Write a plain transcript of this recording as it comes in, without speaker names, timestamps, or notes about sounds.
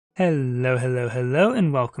Hello,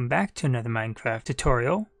 and welcome back to another Minecraft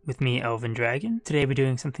tutorial with me, Elven Dragon. Today we're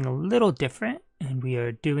doing something a little different, and we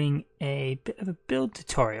are doing a bit of a build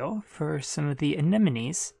tutorial for some of the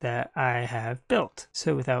anemones that I have built.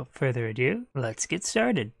 So without further ado, let's get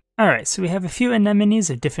started. Alright, so we have a few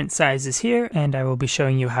anemones of different sizes here, and I will be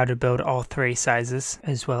showing you how to build all three sizes,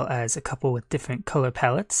 as well as a couple with different color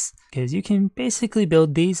palettes, because you can basically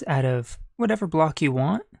build these out of whatever block you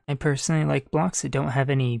want. I personally like blocks that don't have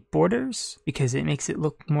any borders because it makes it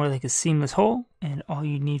look more like a seamless whole, and all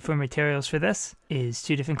you need for materials for this is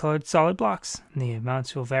 2 different colored solid blocks. The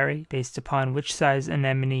amounts will vary based upon which size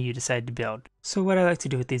anemone you decide to build. So what I like to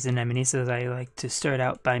do with these anemones is I like to start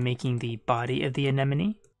out by making the body of the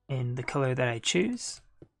anemone in the color that I choose,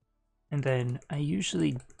 and then I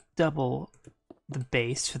usually double the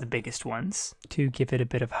base for the biggest ones to give it a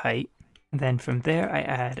bit of height. And then from there I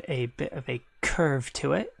add a bit of a curve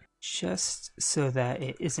to it, just so that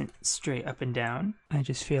it isn't straight up and down. I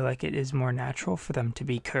just feel like it is more natural for them to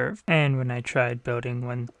be curved. And when I tried building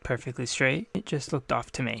one perfectly straight, it just looked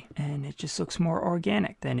off to me. And it just looks more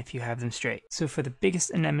organic than if you have them straight. So for the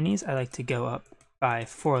biggest anemones, I like to go up by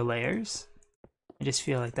 4 layers. I just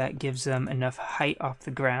feel like that gives them enough height off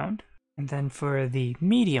the ground. And then for the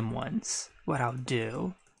medium ones, what I'll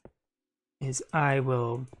do is I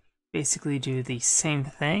will basically do the same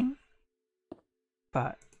thing,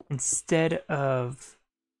 but instead of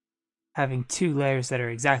having 2 layers that are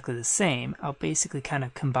exactly the same, I'll basically kind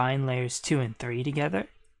of combine layers 2 and 3 together.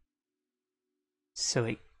 So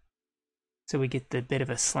we get the bit of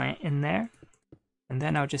a slant in there, and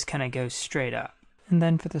then I'll just kind of go straight up. And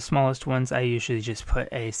then for the smallest ones, I usually just put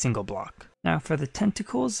a single block. Now for the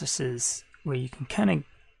tentacles, this is where you can kind of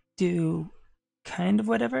do kind of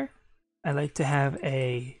whatever. I like to have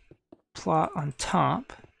a plot on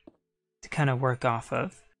top to kind of work off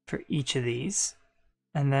of for each of these,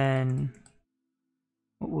 and then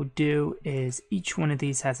what we'll do is each one of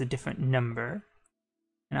these has a different number,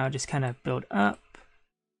 and I'll just kind of build up,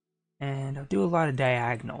 and I'll do a lot of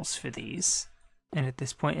diagonals for these. And at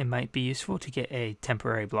this point it might be useful to get a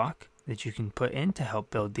temporary block that you can put in to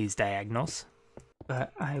help build these diagonals,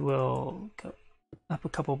 but I will go up a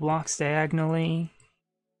couple blocks diagonally,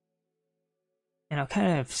 and I'll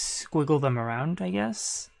kind of squiggle them around, I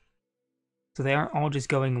guess. So they aren't all just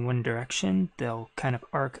going in one direction. They'll kind of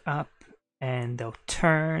arc up and they'll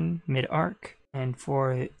turn mid-arc. And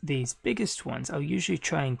for these biggest ones, I'll usually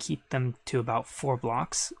try and keep them to about 4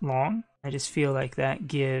 blocks long. I just feel like that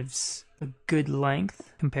gives a good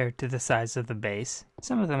length compared to the size of the base.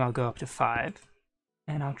 Some of them I'll go up to 5.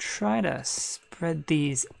 And I'll try to spread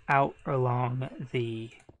these out along the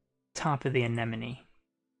top of the anemone.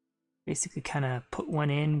 Basically kind of put one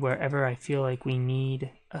in wherever I feel like we need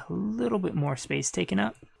a little bit more space taken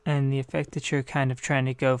up. And the effect that you're kind of trying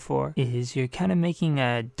to go for is you're kind of making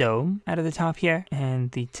a dome out of the top here, and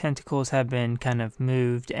the tentacles have been kind of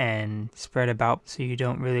moved and spread about, so you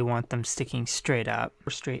don't really want them sticking straight up or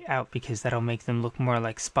straight out, because that'll make them look more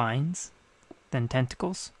like spines than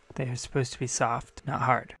tentacles. They're supposed to be soft, not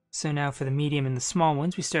hard. So now for the medium and the small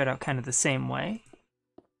ones, we start out kind of the same way,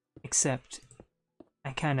 except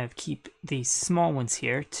I kind of keep these small ones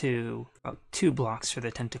here to about 2 blocks for the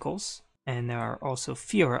tentacles, and there are also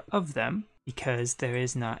fewer of them because there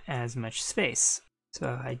is not as much space.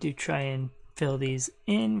 So I do try and fill these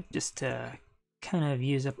in just to kind of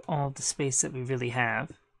use up all the space that we really have.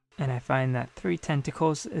 And I find that 3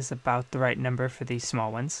 tentacles is about the right number for these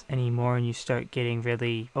small ones. Any more and you start getting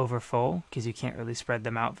really overfull because you can't really spread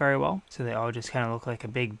them out very well, so they all just kind of look like a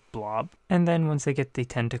big blob. And then once I get the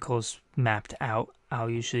tentacles mapped out, I'll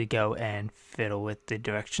usually go and fiddle with the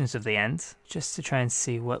directions of the ends just to try and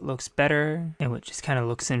see what looks better and what just kind of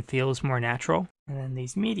looks and feels more natural. And then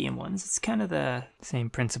these medium ones, it's kind of the same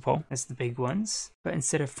principle as the big ones, but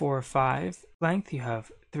instead of 4 or 5 length, you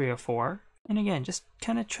have 3 or 4. And again, just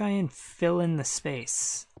kind of try and fill in the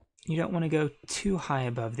space. You don't want to go too high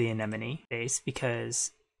above the anemone base,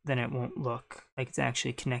 because then it won't look like it's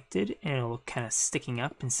actually connected, and it'll look kind of sticking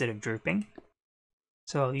up instead of drooping.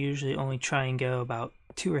 So I'll usually only try and go about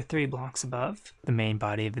 2 or 3 blocks above the main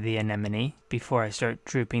body of the anemone before I start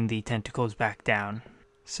drooping the tentacles back down.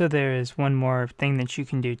 So there is one more thing that you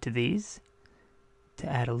can do to these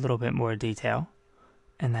to add a little bit more detail,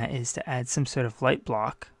 and that is to add some sort of light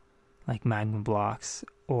block, like magma blocks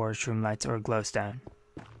or shroom lights or glowstone,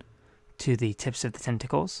 to the tips of the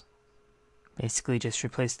tentacles. Basically just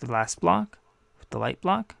replace the last block with the light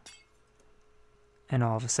block, and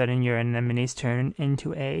all of a sudden your anemones turn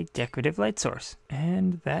into a decorative light source.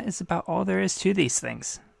 And that is about all there is to these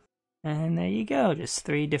things. And there you go, just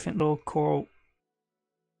 3 different little coral.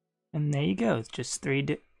 And there you go, it's just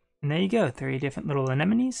 3 And there you go, 3 different little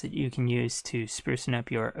anemones that you can use to sprucing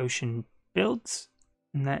up your ocean builds.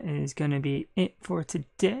 And that is going to be it for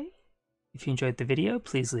today. If you enjoyed the video,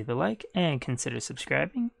 please leave a like and consider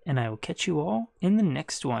subscribing, and I will catch you all in the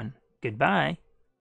next one. Goodbye.